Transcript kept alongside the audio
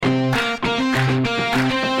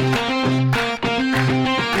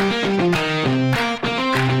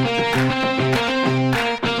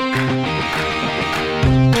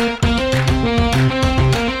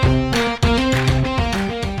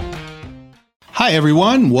Hi,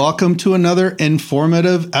 everyone. Welcome to another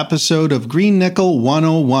informative episode of Green Nickel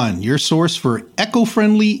 101, your source for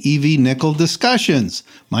eco-friendly EV nickel discussions.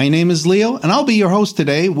 My name is Leo, and I'll be your host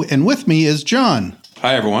today, and with me is John.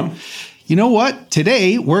 Hi, everyone. You know what?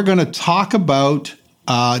 Today, we're going to talk about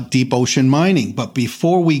deep ocean mining. But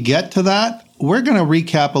before we get to that, we're going to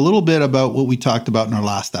recap a little bit about what we talked about in our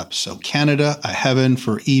last episode, Canada, a heaven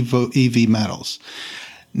for EV metals.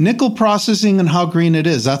 Nickel processing and how green it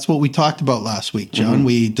is. That's what we talked about last week, John. Mm-hmm.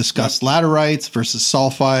 We discussed laterites versus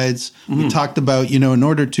sulfides. Mm-hmm. We talked about, in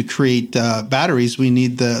order to create batteries, we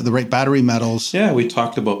need the right battery metals. Yeah, we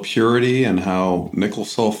talked about purity and how nickel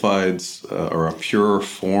sulfides are a purer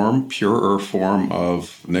form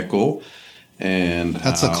of nickel. And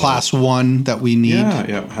that's a class 1 that we need.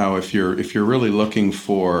 Yeah. How if you're really looking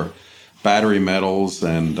for battery metals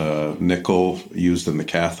and nickel used in the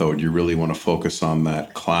cathode, you really want to focus on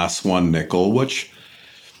that class 1 nickel, which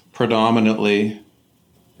predominantly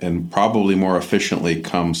and probably more efficiently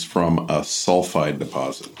comes from a sulfide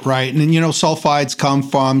deposit. Right. And, sulfides come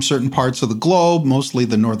from certain parts of the globe, mostly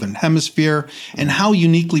the northern hemisphere, and how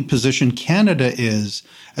uniquely positioned Canada is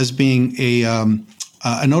as being a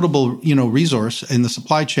notable, resource in the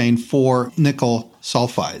supply chain for nickel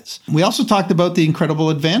sulfides. We also talked about the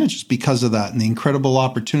incredible advantages because of that and the incredible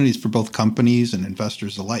opportunities for both companies and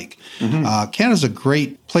investors alike. Mm-hmm. Canada's a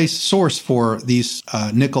great source for these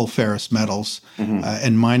nickel ferrous metals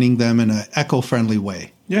and mining them in an eco-friendly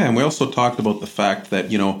way. Yeah, and we also talked about the fact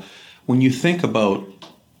that, when you think about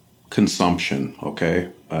consumption,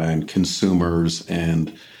 and consumers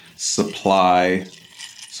and supply.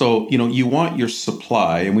 So, you want your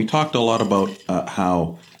supply, and we talked a lot about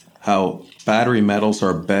how battery metals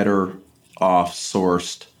are better off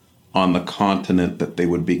sourced on the continent that they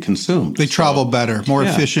would be consumed. They travel better, more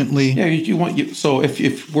efficiently. Yeah, so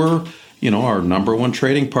if we're, our number one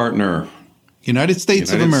trading partner, United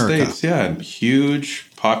States of America. And huge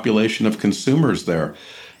population of consumers there.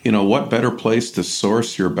 What better place to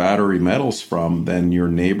source your battery metals from than your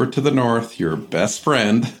neighbor to the north, your best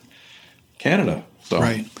friend, Canada. So,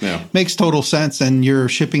 right. Yeah. Makes total sense. And you're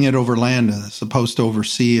shipping it over land as opposed to over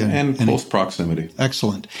sea. And close proximity.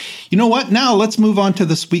 Excellent. You know what? Now let's move on to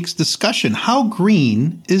this week's discussion. How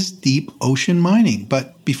green is deep ocean mining?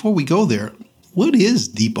 But before we go there, what is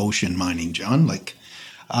deep ocean mining, John?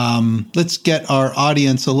 Let's get our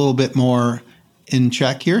audience a little bit more in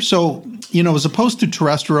check here. So, as opposed to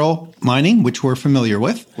terrestrial mining, which we're familiar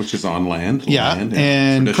with. Which is on land.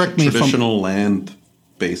 And correct me if traditional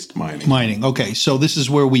land-based mining. Okay, so this is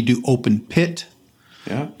where we do open pit,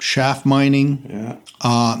 shaft mining,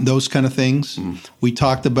 those kind of things. We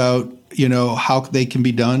talked about, how they can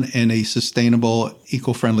be done in a sustainable,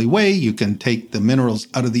 eco-friendly way. You can take the minerals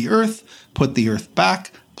out of the earth, put the earth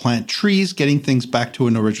back, plant trees, getting things back to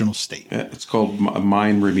an original state. Yeah, it's called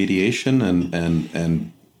mine remediation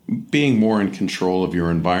and being more in control of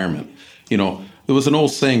your environment. There was an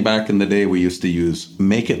old saying back in the day we used to use,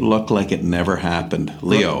 make it look like it never happened.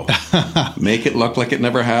 Leo, make it look like it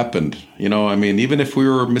never happened. Even if we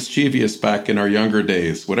were mischievous back in our younger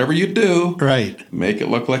days, whatever you do, make it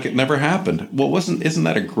look like it never happened. Well, isn't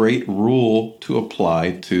that a great rule to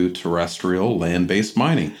apply to terrestrial land-based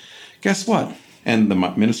mining? Guess what? And the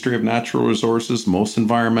Ministry of Natural Resources, most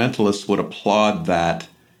environmentalists would applaud that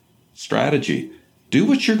strategy. Do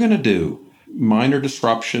what you're going to do. Minor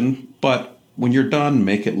disruption, but when you're done,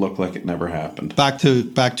 make it look like it never happened. Back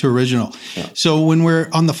to original. Yeah. So when we're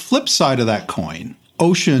on the flip side of that coin,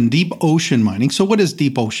 deep ocean mining. So what is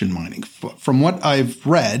deep ocean mining? From what I've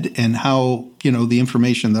read and how, the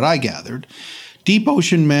information that I gathered, deep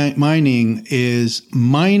ocean mining is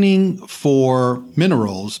mining for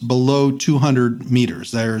minerals below 200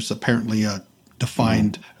 meters. There's apparently a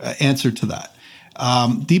defined answer to that.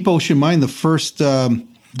 Deep ocean mining, the first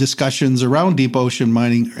discussions around deep ocean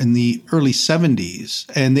mining in the early 70s.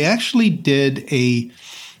 And they actually did a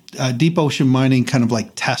deep ocean mining kind of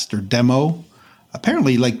like test or demo.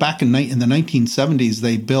 Apparently, back in the 1970s,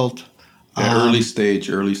 they built... early stage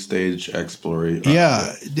exploration.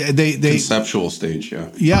 Conceptual stage,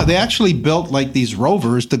 Yeah, they actually built these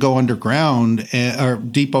rovers to go underground or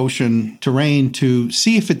deep ocean terrain to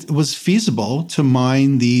see if it was feasible to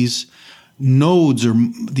mine these nodes or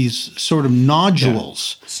these sort of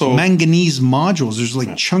nodules, so manganese modules.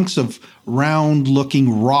 There's chunks of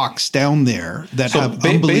round-looking rocks down there that have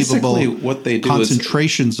unbelievable what they do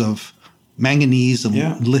concentrations of manganese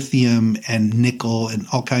and lithium and nickel and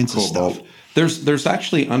all kinds of stuff. There's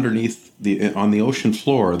actually underneath on the ocean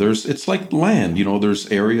floor. It's like land. There's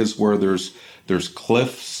areas where there's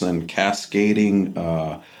cliffs and cascading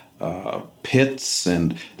pits,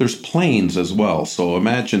 and there's plains as well. So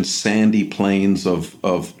imagine sandy plains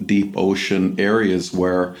of deep ocean areas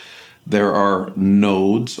where there are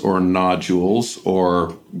nodes or nodules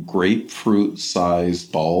or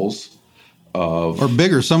grapefruit-sized balls or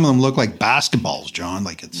bigger. Some of them look like basketballs, John.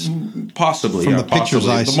 Like it's possibly from the pictures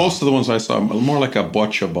possibly. I saw. Most of the ones I saw more like a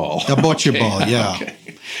bocce ball. A bocce ball, yeah. Okay.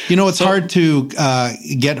 You know, it's hard to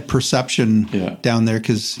get a perception down there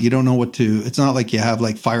because you don't know what to. It's not like you have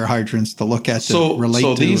like fire hydrants to look at to relate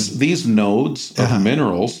to. So these nodes of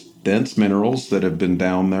minerals, dense minerals that have been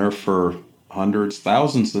down there for hundreds,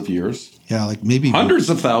 thousands of years. Yeah, like maybe hundreds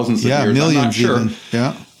of thousands of years. Millions, I'm not sure. Even.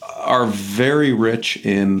 Yeah, are very rich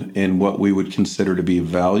in what we would consider to be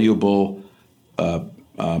valuable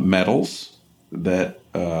metals that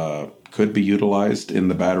could be utilized in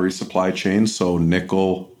the battery supply chain. So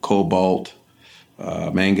nickel, cobalt,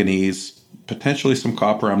 manganese, potentially some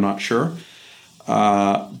copper, I'm not sure.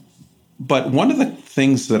 But one of the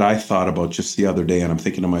things that I thought about just the other day, and I'm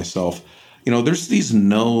thinking to myself, there's these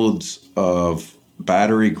nodes of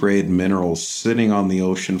battery grade minerals sitting on the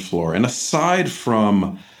ocean floor. And aside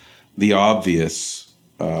from the obvious,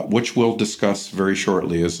 which we'll discuss very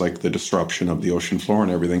shortly, is like the disruption of the ocean floor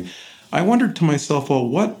and everything, I wondered to myself, well,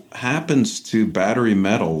 what happens to battery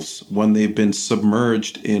metals when they've been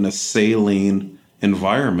submerged in a saline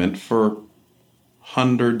environment for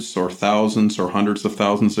hundreds or thousands or hundreds of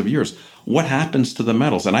thousands of years? What happens to the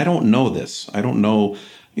metals? And I don't know this. I don't know,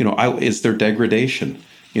 is there degradation?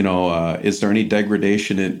 Is there any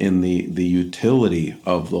degradation in the utility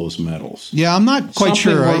of those metals? Yeah, I'm not quite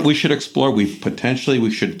sure. We should explore. We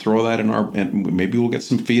should throw that and maybe we'll get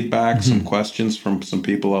some feedback, some questions from some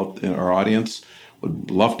people out in our audience. Would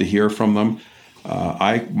love to hear from them.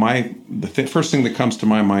 The first thing that comes to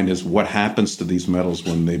my mind is what happens to these metals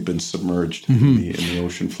when they've been submerged in the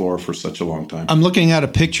ocean floor for such a long time. I'm looking at a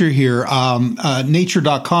picture here.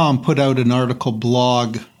 Nature.com put out an article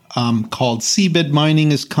blog called Seabed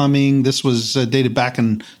Mining is Coming. This was dated back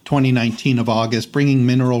in 2019 of August, bringing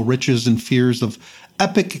mineral riches and fears of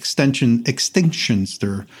epic extinctions.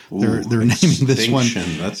 They're naming this one.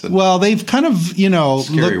 Well, they've kind of,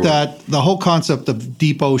 looked at the whole concept of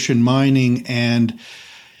deep ocean mining and,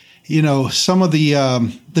 some of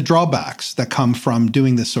the drawbacks that come from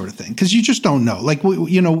doing this sort of thing. Because you just don't know. Like,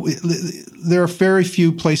 there are very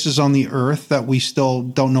few places on the earth that we still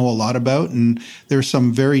don't know a lot about. And there's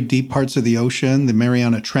some very deep parts of the ocean, the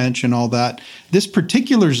Mariana Trench and all that. This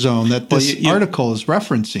particular zone that this article is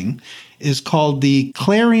referencing is called the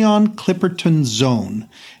Clarion-Clipperton Zone.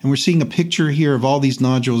 And we're seeing a picture here of all these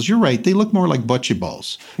nodules. You're right. They look more like bocce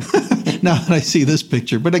balls now that I see this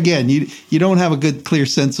picture. But again, you don't have a good, clear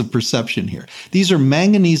sense of perception here. These are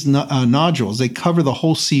manganese nodules. They cover the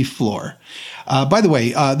whole sea floor. By the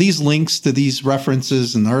way, these links to these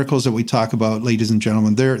references and articles that we talk about, ladies and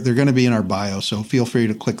gentlemen, they're going to be in our bio. So feel free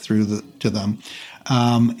to click through to them.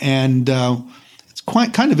 It's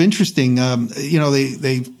quite kind of interesting.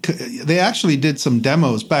 They actually did some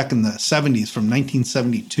demos back in the 70s from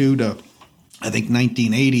 1972 to I think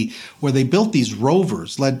 1980, where they built these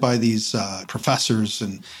rovers led by these professors,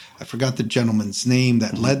 and I forgot the gentleman's name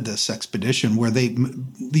that led this expedition, where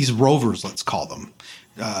these rovers, let's call them,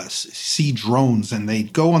 sea drones, and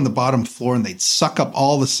they'd go on the bottom floor and they'd suck up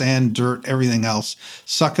all the sand, dirt, everything else,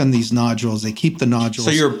 suck on these nodules. They keep the nodules.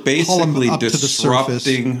 So you're basically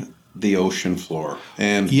disrupting the ocean floor.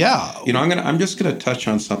 And I'm just going to touch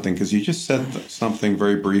on something because you just said something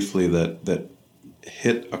very briefly that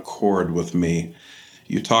hit a chord with me.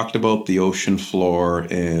 You talked about the ocean floor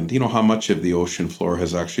and how much of the ocean floor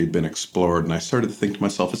has actually been explored, and I started to think to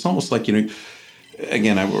myself, it's almost like again,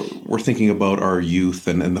 we're thinking about our youth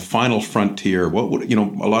and the final frontier. What would a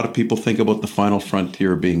lot of people think about the final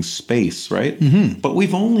frontier being space, right? Mm-hmm. But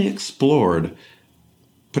we've only explored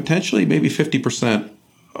potentially maybe 50%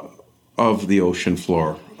 of the ocean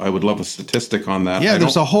floor. I would love a statistic on that. Yeah,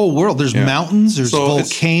 there's a whole world. There's mountains, there's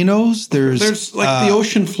volcanoes, there's like the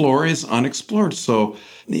ocean floor is unexplored. So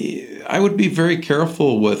I would be very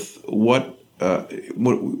careful with what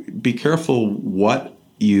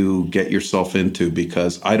you get yourself into,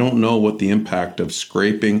 because I don't know what the impact of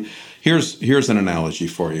scraping. Here's an analogy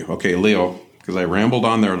for you. Okay, Leo, because I rambled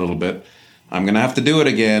on there a little bit. I'm going to have to do it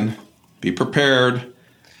again. Be prepared.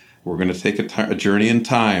 We're going to take a journey in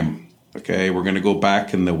time. Okay, we're going to go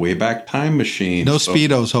back in the Wayback Time Machine. No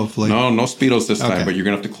Speedos, hopefully. No Speedos this time, but you're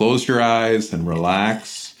going to have to close your eyes and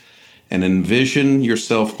relax and envision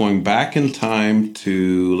yourself going back in time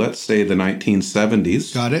to, let's say, the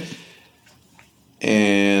 1970s. Got it.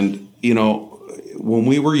 And, when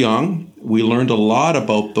we were young, we learned a lot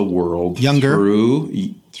about the world through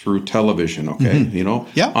through television, okay? You know,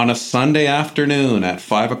 on a Sunday afternoon at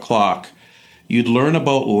 5 o'clock, you'd learn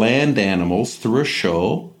about land animals through a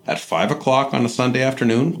show at 5 o'clock on a Sunday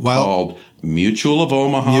afternoon called Mutual of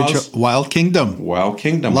Omaha's Wild Kingdom. Wild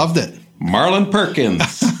Kingdom. Loved it. Marlon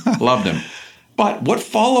Perkins. Loved him. But what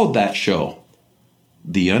followed that show?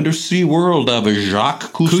 The Undersea World of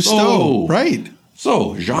Jacques Cousteau. Right.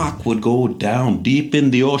 So Jacques would go down deep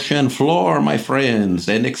in the ocean floor, my friends,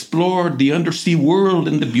 and explore the undersea world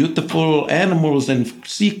and the beautiful animals and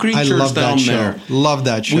sea creatures down there. Love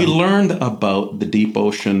that show. We learned about the deep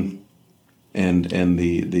ocean and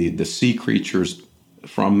the sea creatures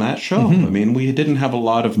from that show. I mean, we didn't have a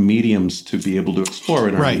lot of mediums to be able to explore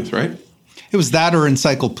in our youth, right? It was that or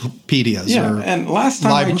encyclopedias. Yeah, and last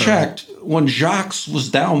time I checked, when Jacques was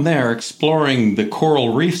down there exploring the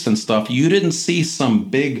coral reefs and stuff, you didn't see some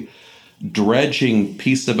big dredging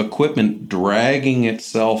piece of equipment dragging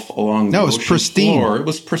itself along the ocean floor. Pristine. It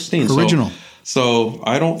was pristine. Original. So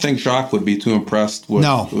I don't think Jacques would be too impressed with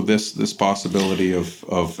this possibility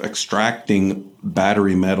of extracting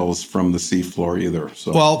battery metals from the seafloor either.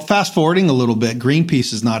 So. Well, fast forwarding a little bit,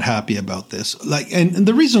 Greenpeace is not happy about this. And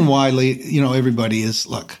the reason why, everybody is,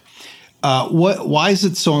 look, why is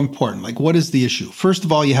it so important? Like, what is the issue? First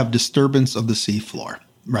of all, you have disturbance of the seafloor,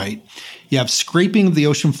 right? You have scraping of the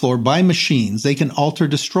ocean floor by machines. They can alter,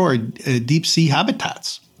 destroy deep sea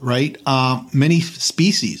habitats. Right? Many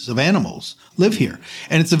species of animals live here.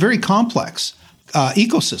 And it's a very complex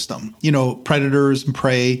ecosystem. You know, predators and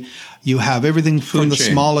prey. You have everything from the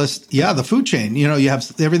smallest, the food chain. You know, you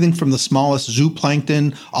have everything from the smallest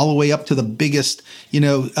zooplankton all the way up to the biggest,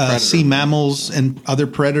 sea mammals and other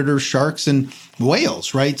predators, sharks and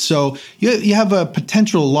whales, right? So you have a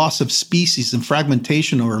potential loss of species and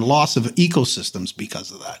fragmentation or loss of ecosystems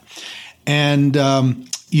because of that. And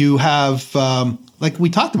you have, like we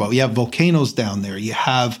talked about, you have volcanoes down there. You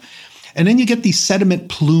have, and then you get these sediment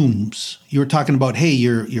plumes. You were talking about, hey,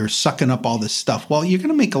 you're sucking up all this stuff. Well, you're going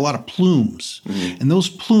to make a lot of plumes. And those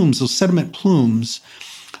plumes, those sediment plumes,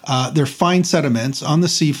 they're fine sediments on the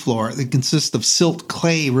seafloor. They consist of silt,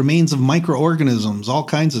 clay, remains of microorganisms, all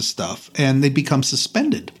kinds of stuff. And they become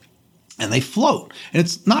suspended. And they float. And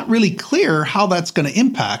it's not really clear how that's going to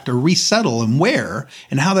impact or resettle and where,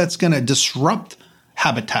 and how that's going to disrupt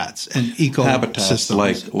habitats and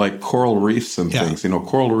ecosystems. like coral reefs and things. You know,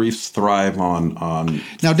 coral reefs thrive on.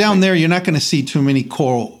 Now down there, you're not going to see too many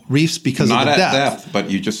coral reefs because of the depth. Not at depth, but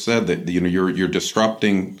you just said that you're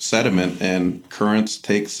disrupting sediment, and currents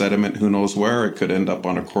take sediment who knows where. It could end up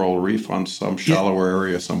on a coral reef on some shallower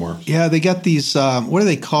area somewhere. Yeah, they got these. What are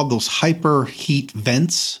they called? Those hyperheat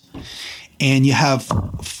vents, and you have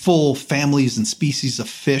full families and species of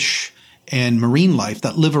fish and marine life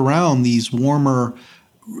that live around these warmer,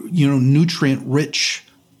 nutrient-rich,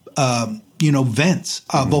 vents,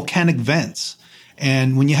 volcanic vents.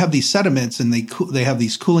 And when you have these sediments and they have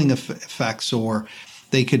these cooling effects, or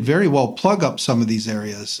they could very well plug up some of these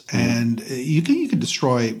areas, and you can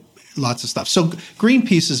destroy lots of stuff. So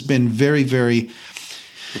Greenpeace has been very, very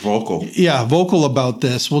vocal. Yeah, vocal about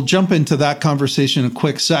this. We'll jump into that conversation in a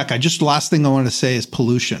quick sec. Last thing I want to say is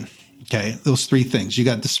pollution. Okay, those three things. You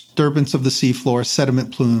got disturbance of the seafloor,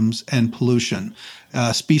 sediment plumes, and pollution.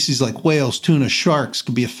 Species like whales, tuna, sharks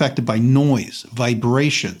could be affected by noise,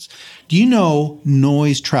 vibrations. Do you know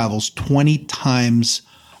noise travels 20 times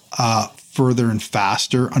further and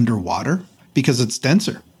faster underwater because it's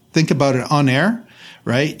denser? Think about it on air,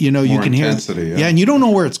 right? You can hear and you don't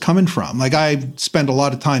know where it's coming from. Like, I spend a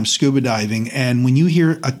lot of time scuba diving, and when you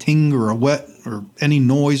hear a ting or a wet or any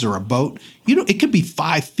noise or a boat, it could be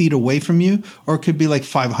 5 feet away from you, or it could be like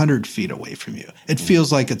 500 feet away from you. It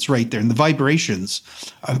feels like it's right there, and the vibrations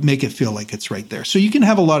make it feel like it's right there. So you can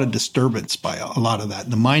have a lot of disturbance by a lot of that,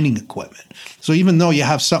 the mining equipment. So even though you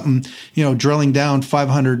have something, drilling down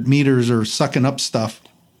 500 meters or sucking up stuff,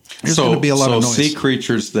 there's going to be a lot of noise. So sea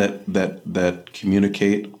creatures that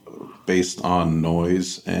communicate based on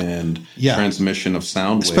noise and transmission of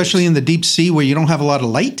sound waves. Especially in the deep sea where you don't have a lot of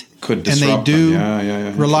light. Could disrupt them. And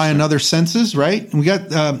they do rely on other senses, right? And we got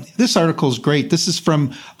this article is great. This is from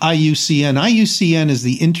IUCN. IUCN is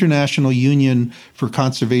the International Union for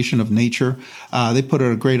Conservation of Nature. They put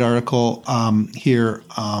out a great article here.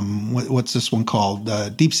 What's this one called?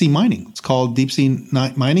 Deep sea mining. It's called Deep Sea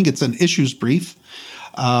Mining. It's an issues brief.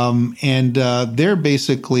 They're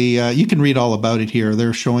basically, you can read all about it here.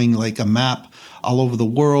 They're showing like a map all over the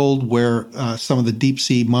world where some of the deep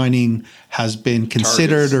sea mining has been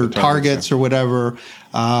considered, targets or whatever.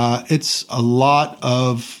 It's a lot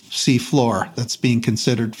of sea floor that's being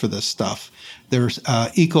considered for this stuff. There's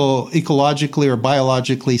ecologically or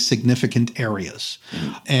biologically significant areas.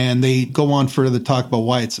 And they go on further to talk about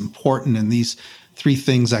why it's important and these 3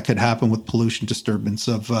 things that could happen with pollution disturbance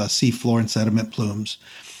of sea floor and sediment plumes.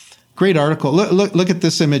 Great article. Look at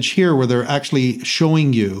this image here where they're actually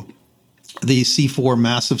showing you the C4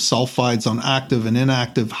 massive sulfides on active and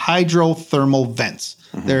inactive hydrothermal vents.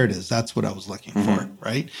 There it is. That's what I was looking for,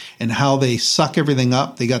 right? And how they suck everything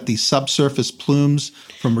up. They got these subsurface plumes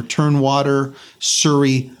from return water,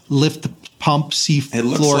 Surrey lift pump, sea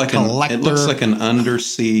floor collector. It looks like an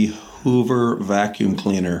undersea Hoover vacuum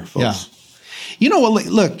cleaner, folks. Yeah. You know,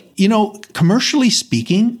 look, commercially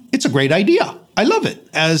speaking, it's a great idea. I love it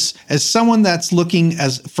as someone that's looking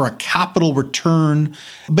for a capital return,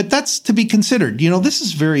 but that's to be considered. This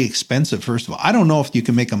is very expensive, first of all. I don't know if you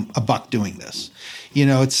can make a buck doing this.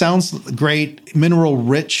 It sounds great, mineral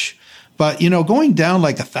rich, but, going down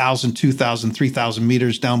like 1,000, 2,000, 3,000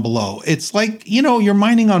 meters down below, it's like, you're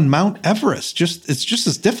mining on Mount Everest. It's just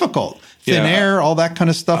as difficult. Thin air, all that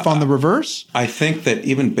kind of stuff on the reverse. I think that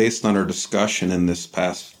even based on our discussion in this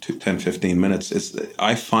past 10, 15 minutes,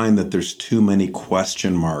 I find that there's too many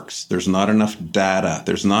question marks. There's not enough data.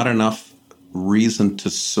 There's not enough reason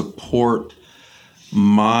to support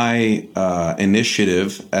my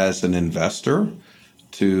initiative as an investor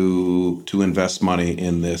to invest money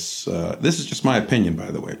in this. This is just my opinion,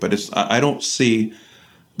 by the way, but I don't see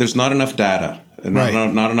there's not enough data. And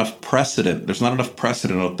not enough precedent. There's not enough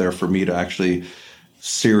precedent out there for me to actually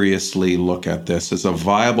seriously look at this as a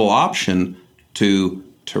viable option to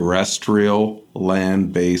terrestrial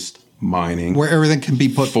land-based mining, where everything can be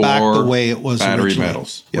put back the way it was battery originally.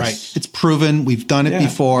 Metals. Yes. Right. It's proven. We've done it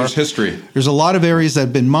before. There's history. There's a lot of areas that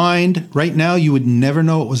have been mined. Right now, you would never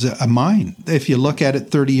know it was a mine. If you look at it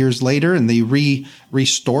 30 years later and they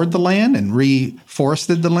restored the land and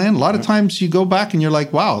reforested the land, a lot of times you go back and you're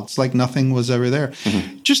like, wow, it's like nothing was ever there.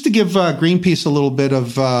 Just to give Greenpeace a little bit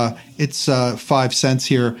of its 5 cents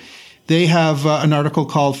here, they have an article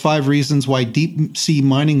called 5 Reasons Why Deep Sea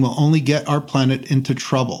Mining Will Only Get Our Planet into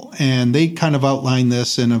Trouble. And they kind of outline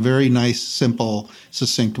this in a very nice, simple,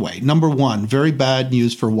 succinct way. Number 1, very bad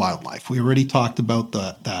news for wildlife. We already talked about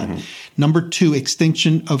that. Number 2,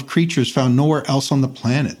 extinction of creatures found nowhere else on the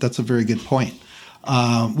planet. That's a very good point.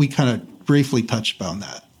 We kind of briefly touched upon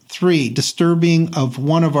that. 3, disturbing of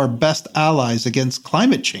one of our best allies against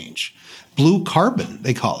climate change. Blue carbon,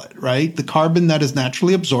 they call it, right? The carbon that is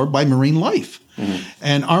naturally absorbed by marine life.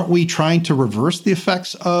 And aren't we trying to reverse the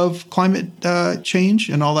effects of climate change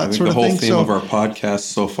and all that sort of thing? The whole theme of our podcast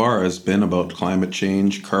so far has been about climate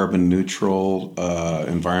change, carbon neutral,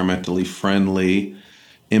 environmentally friendly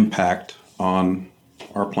impact on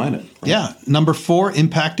our planet. Right? Yeah. Number 4,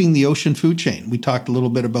 impacting the ocean food chain. We talked a little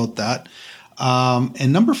bit about that.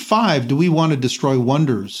 And number 5, do we want to destroy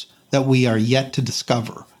wonders that we are yet to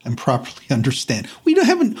discover and properly understand? We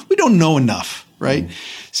don't know enough, right?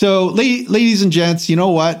 So, ladies and gents, you know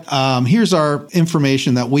what? Here's our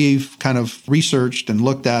information that we've kind of researched and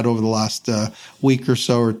looked at over the last week or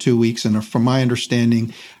so, or 2 weeks, and from my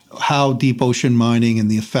understanding, how deep ocean mining and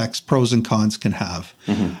the effects, pros and cons can have.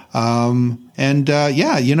 Leave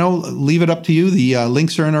it up to you. The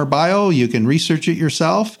links are in our bio. You can research it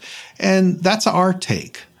yourself. And that's our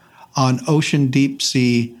take on ocean deep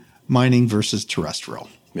sea mining versus terrestrial.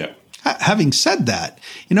 Yeah. Having said that,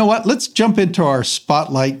 you know what? Let's jump into our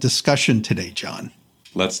spotlight discussion today, John.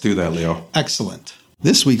 Let's do that, Leo. Excellent.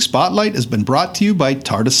 This week's Spotlight has been brought to you by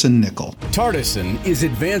Tartisan Nickel. Tartisan is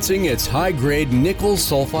advancing its high-grade nickel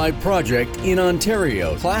sulfide project in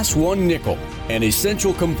Ontario, Class 1 nickel, an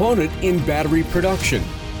essential component in battery production.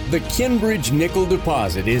 The Kinbridge nickel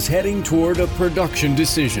deposit is heading toward a production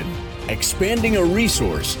decision, expanding a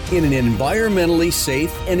resource in an environmentally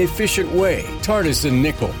safe and efficient way. Tartisan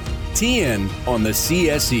Nickel, TN on the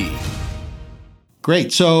CSE.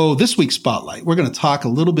 Great. So this week's Spotlight, we're going to talk a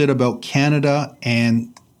little bit about Canada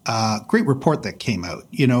and a great report that came out,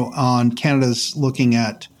 on Canada's looking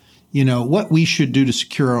at, what we should do to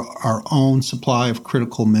secure our own supply of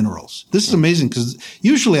critical minerals. This is amazing because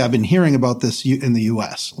usually I've been hearing about this in the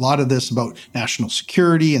U.S., a lot of this about national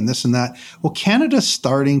security and this and that. Well, Canada's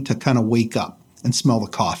starting to kind of wake up and smell the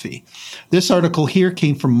coffee. This article here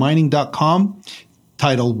came from mining.com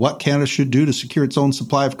titled What Canada Should Do to Secure Its Own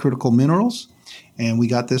Supply of Critical Minerals. And we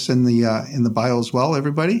got this in the bio as well,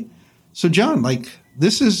 everybody. So, John,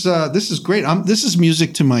 this is great. This is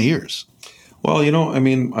music to my ears. Well,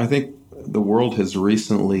 I think the world has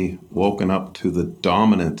recently woken up to the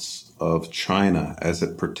dominance of China as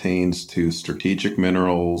it pertains to strategic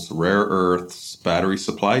minerals, rare earths, battery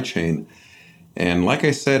supply chain. And like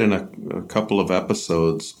I said in a couple of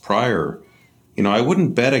episodes prior, I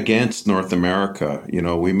wouldn't bet against North America.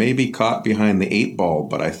 We may be caught behind the 8 ball,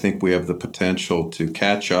 but I think we have the potential to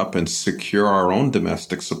catch up and secure our own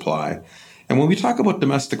domestic supply. And when we talk about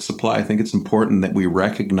domestic supply, I think it's important that we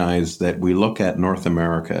recognize that we look at North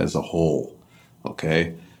America as a whole.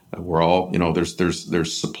 Okay, we're all,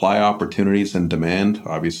 there's supply opportunities, and demand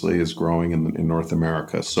obviously is growing in North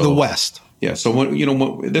America. So the West. Yeah. So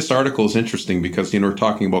this article is interesting because we're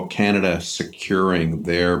talking about Canada securing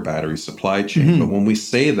their battery supply chain. Mm-hmm. But when we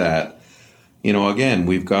say that, again,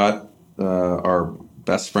 we've got our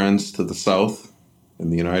best friends to the south in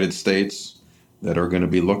the United States that are going to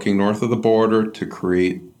be looking north of the border to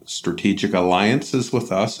create strategic alliances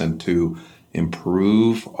with us and to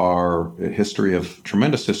improve our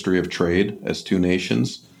tremendous history of trade as two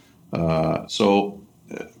nations. So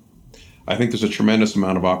I think there's a tremendous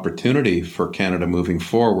amount of opportunity for Canada moving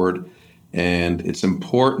forward, and it's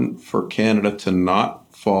important for Canada to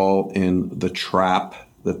not fall in the trap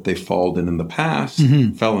that they fell in the past,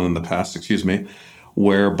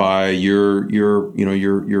 whereby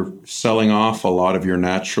you're selling off a lot of your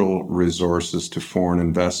natural resources to foreign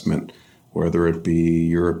investment, whether it be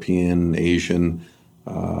European, Asian,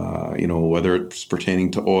 whether it's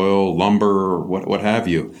pertaining to oil, lumber, or what have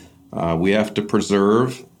you. We have to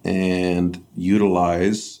preserve and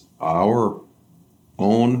utilize our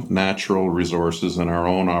own natural resources and our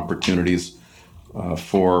own opportunities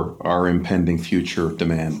for our impending future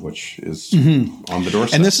demand, which is on the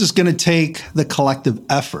doorstep. And this is going to take the collective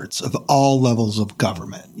efforts of all levels of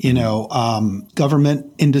government,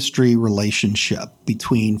 government-industry relationship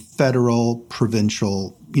between federal,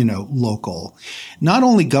 provincial, local, not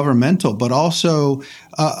only governmental, but also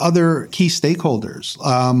other key stakeholders,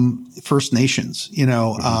 First Nations,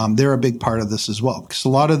 they're a big part of this as well, because a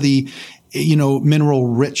lot of the,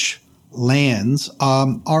 mineral-rich lands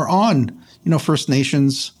are on First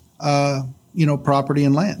Nations, property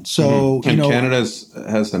and land. So, and Canada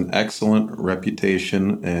has an excellent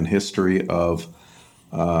reputation and history of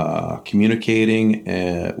communicating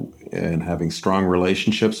and having strong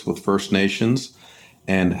relationships with First Nations,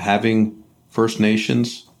 and having First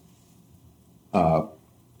Nations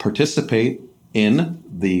participate in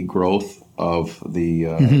the growth of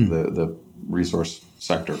the resource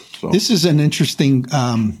sector. So this is an interesting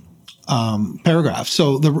paragraph.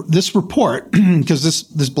 So this report, because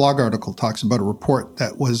this blog article talks about a report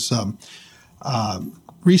that was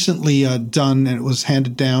recently done, and it was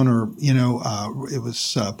handed down, or it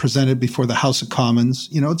was presented before the House of Commons.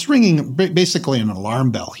 It's ringing basically an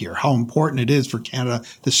alarm bell here, how important it is for Canada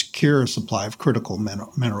to secure a supply of critical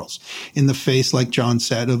minerals in the face, like John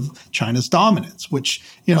said, of China's dominance, which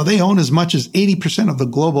they own as much as 80% of the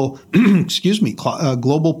global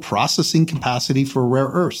global processing capacity for rare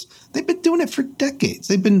earths. They've been doing it for decades.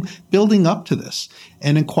 They've been building up to this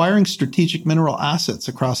and acquiring strategic mineral assets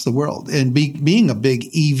across the world, and being a big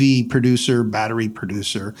EV producer, battery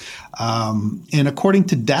producer. And according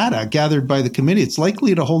to data gathered by the committee, it's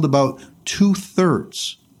likely to hold about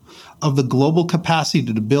 2/3 of the global capacity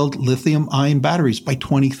to build lithium-ion batteries by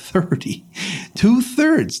 2030.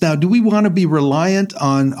 2/3. Now, do we want to be reliant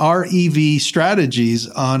on our EV strategies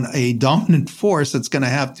on a dominant force that's going to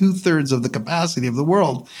have 2/3 of the capacity of the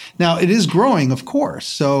world? Now, it is growing, of course.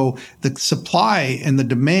 So the supply and the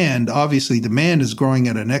demand, obviously demand is growing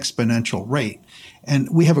at an exponential rate. And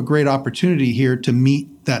we have a great opportunity here to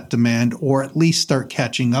meet that demand, or at least start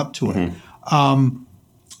catching up to it.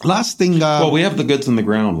 Last thing. Well, we have the goods in the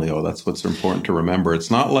ground, Leo. That's what's important to remember. It's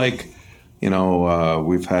not like,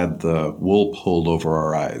 we've had the wool pulled over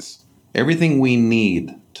our eyes. Everything we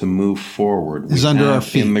need to move forward is under our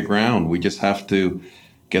feet, in the ground. We just have to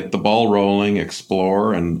get the ball rolling,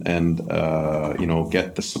 explore, and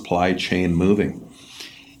get the supply chain moving.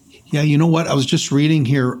 Yeah, you know what? I was just reading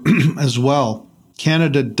here as well.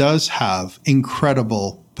 Canada does have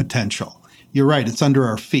incredible potential. You're right. It's under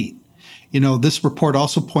our feet. This report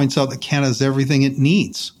also points out that Canada has everything it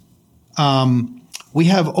needs. We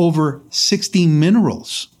have over 60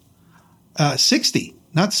 minerals, 60,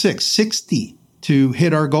 not 60 to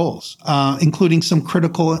hit our goals, including some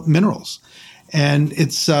critical minerals. And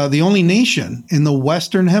it's the only nation in the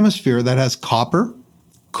Western Hemisphere that has copper,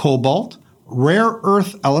 cobalt, rare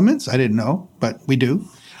earth elements. I didn't know, but we do.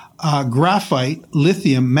 Graphite,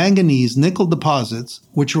 lithium, manganese, nickel deposits,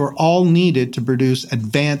 which were all needed to produce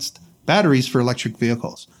advanced batteries for electric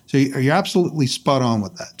vehicles. So you're absolutely spot on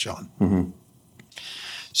with that, John. Mm-hmm.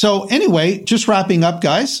 So anyway, just wrapping up,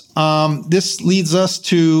 guys. This leads us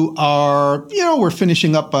to our, we're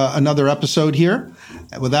finishing up another episode here.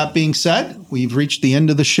 With that being said, we've reached the end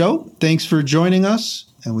of the show. Thanks for joining us,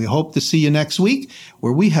 and we hope to see you next week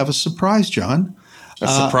where we have a surprise, John. A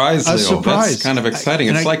surprise, Leo. A surprise. That's kind of exciting.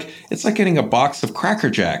 It's like getting a box of Cracker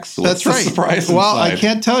Jacks. So that's right. Surprise well, inside? I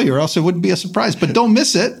can't tell you, or else it wouldn't be a surprise. But don't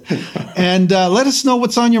miss it. And let us know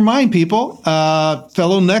what's on your mind, people.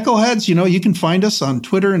 Fellow Knuckleheads, you can find us on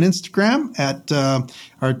Twitter and Instagram at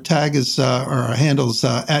our tag is our handle's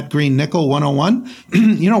at Green Nickel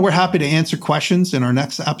 101. We're happy to answer questions in our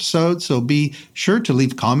next episode. So be sure to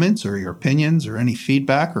leave comments or your opinions or any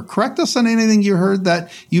feedback, or correct us on anything you heard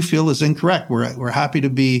that you feel is incorrect. We're happy to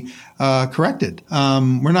be corrected.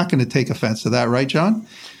 We're not going to take offense to that, right, John?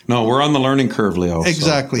 No, we're on the learning curve, Leo.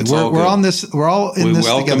 Exactly. So we're on this. We're all in this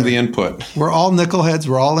together. We welcome the input. We're all Nickelheads.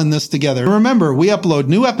 We're all in this together. Remember, we upload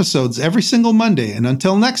new episodes every single Monday. And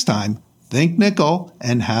until next time, think nickel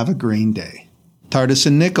and have a green day. Tardis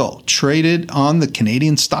Nickel, traded on the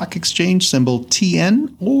Canadian Stock Exchange, symbol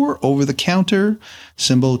TN, or over the counter,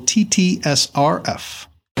 symbol TTSRF.